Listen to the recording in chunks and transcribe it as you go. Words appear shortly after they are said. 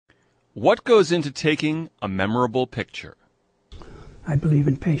What goes into taking a memorable picture? I believe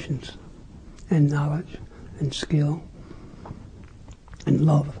in patience and knowledge and skill and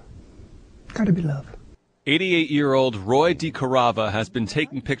love. Gotta be love. 88-year-old Roy deCarava has been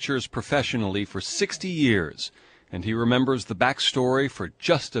taking pictures professionally for 60 years, and he remembers the backstory for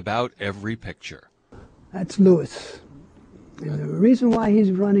just about every picture. That's Lewis. And the reason why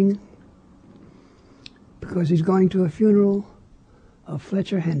he's running, because he's going to a funeral of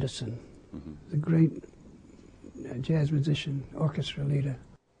Fletcher Henderson, the great jazz musician, orchestra leader.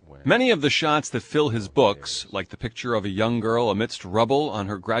 Many of the shots that fill his books, like the picture of a young girl amidst rubble on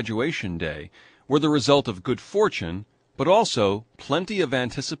her graduation day, were the result of good fortune, but also plenty of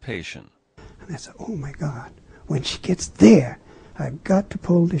anticipation. And I said, oh my God, when she gets there, I've got to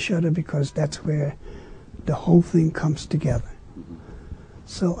pull the shutter because that's where the whole thing comes together.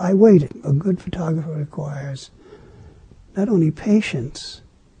 So I waited. A good photographer requires not only patience,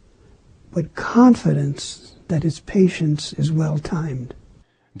 but confidence that his patience is well-timed.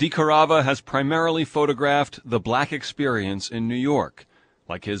 deCarava has primarily photographed the black experience in New York,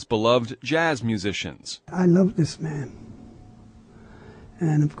 like his beloved jazz musicians. I love this man.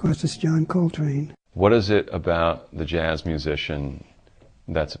 And of course it's John Coltrane. What is it about the jazz musician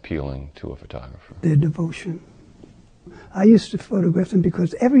that's appealing to a photographer? Their devotion. I used to photograph them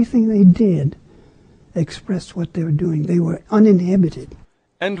because everything they did expressed what they were doing. They were uninhibited.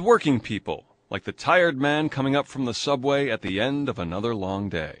 And working people, like the tired man coming up from the subway at the end of another long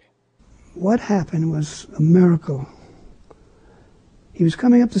day. What happened was a miracle. He was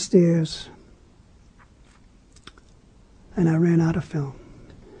coming up the stairs, and I ran out of film.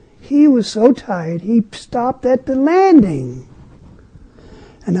 He was so tired, he stopped at the landing.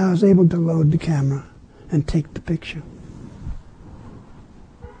 And I was able to load the camera and take the picture.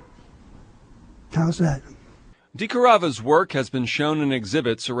 How's that? deCarava's work has been shown in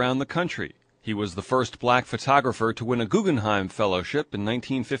exhibits around the country. He was the first black photographer to win a Guggenheim Fellowship in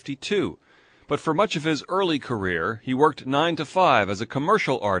 1952. But for much of his early career, he worked 9 to 5 as a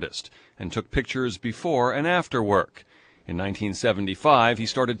commercial artist and took pictures before and after work. In 1975, he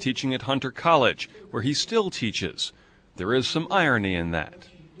started teaching at Hunter College, where he still teaches. There is some irony in that.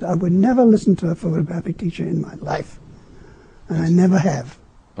 I would never listen to a photographic teacher in my life, and I never have.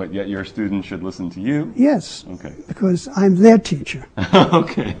 But yet your students should listen to you? Yes, okay. Because I'm their teacher.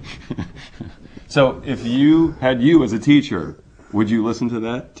 Okay. So if you had you as a teacher, would you listen to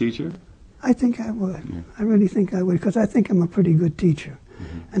that teacher? I think I would. Yeah. I really think I would, because I think I'm a pretty good teacher.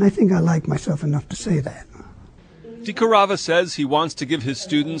 And I think I like myself enough to say that. deCarava says he wants to give his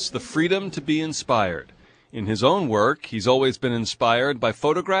students the freedom to be inspired. In his own work, he's always been inspired by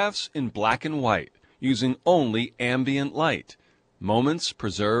photographs in black and white, using only ambient light, moments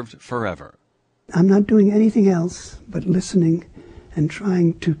preserved forever. I'm not doing anything else but listening and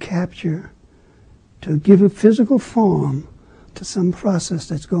trying to capture, to give a physical form to some process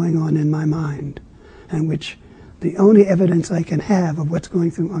that's going on in my mind, and which the only evidence I can have of what's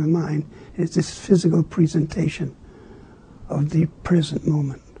going through my mind is this physical presentation of the present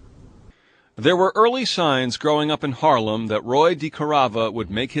moment. There were early signs growing up in Harlem that Roy deCarava would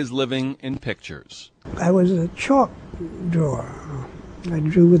make his living in pictures. I was a chalk drawer. I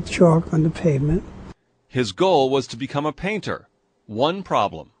drew with chalk on the pavement. His goal was to become a painter. One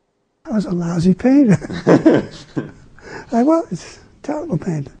problem. I was a lousy painter. I was a terrible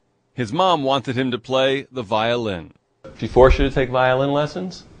painter. His mom wanted him to play the violin. She forced you to take violin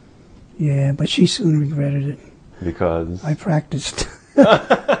lessons? Yeah, but she soon regretted it. Because? I practiced.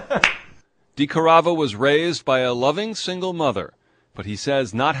 deCarava was raised by a loving single mother, but he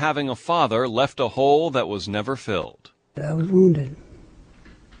says not having a father left a hole that was never filled. I was wounded.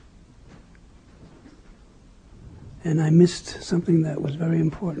 And I missed something that was very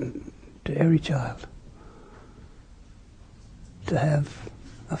important to every child. To have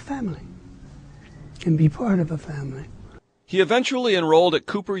a family and be part of a family. He eventually enrolled at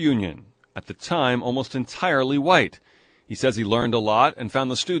Cooper Union, at the time almost entirely white. He says he learned a lot and found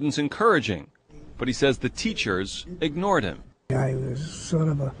the students encouraging, but he says the teachers ignored him. I was sort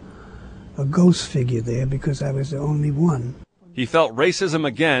of a ghost figure there because I was the only one. He felt racism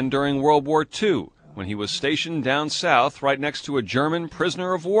again during World War II, when he was stationed down south right next to a German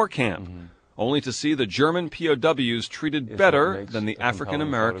prisoner of war camp, only to see the German POWs treated better than the African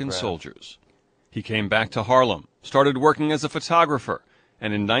American soldiers. He came back to Harlem, started working as a photographer,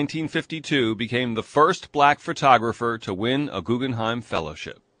 and in 1952 became the first black photographer to win a Guggenheim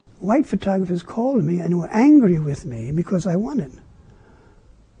Fellowship. White photographers called me and were angry with me because I won it.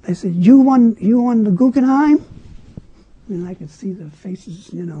 They said, you won the Guggenheim? And I could see their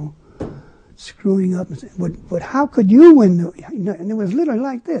faces, you know, screwing up and saying, but how could you win? And it was literally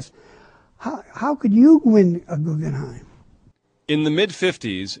like this. How could you win a Guggenheim? In the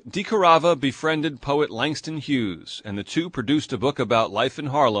mid-50s, decarava befriended poet Langston Hughes, and the two produced a book about life in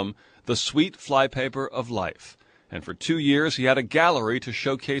Harlem, The Sweet Flypaper of Life. And for 2 years he had a gallery to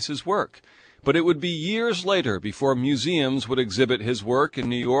showcase his work. But it would be years later before museums would exhibit his work in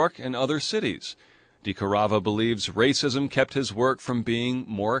New York and other cities. Decarava believes racism kept his work from being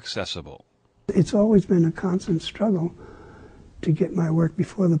more accessible. It's always been a constant struggle to get my work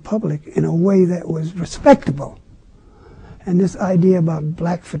before the public in a way that was respectable. And this idea about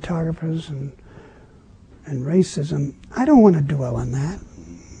black photographers and racism, I don't want to dwell on that,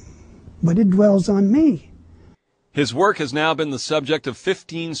 but it dwells on me. His work has now been the subject of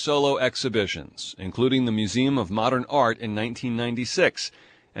 15 solo exhibitions, including the Museum of Modern Art in 1996,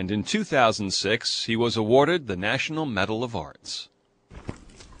 and in 2006 he was awarded the National Medal of Arts.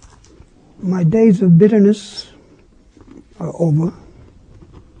 My days of bitterness are over,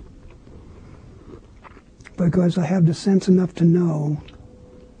 because I have the sense enough to know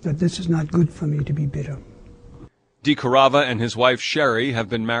that this is not good for me to be bitter. Decarava and his wife Sherry have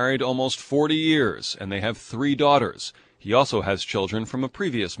been married almost 40 years, and they have 3 daughters. He also has children from a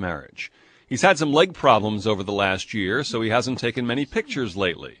previous marriage. He's had some leg problems over the last year, so he hasn't taken many pictures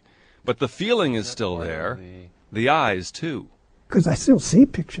lately. But the feeling is still there. The eyes, too. Because I still see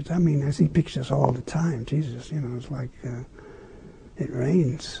pictures. I mean, I see pictures all the time. Jesus, it's like it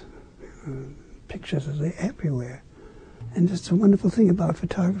rains. Pictures are everywhere. And just the wonderful thing about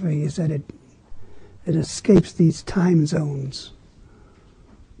photography is that it escapes these time zones.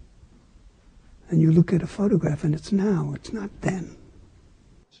 And you look at a photograph and it's now, it's not then.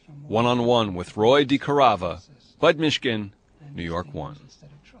 One-on-one with Roy Decarava, Bud Mishkin, New York 1.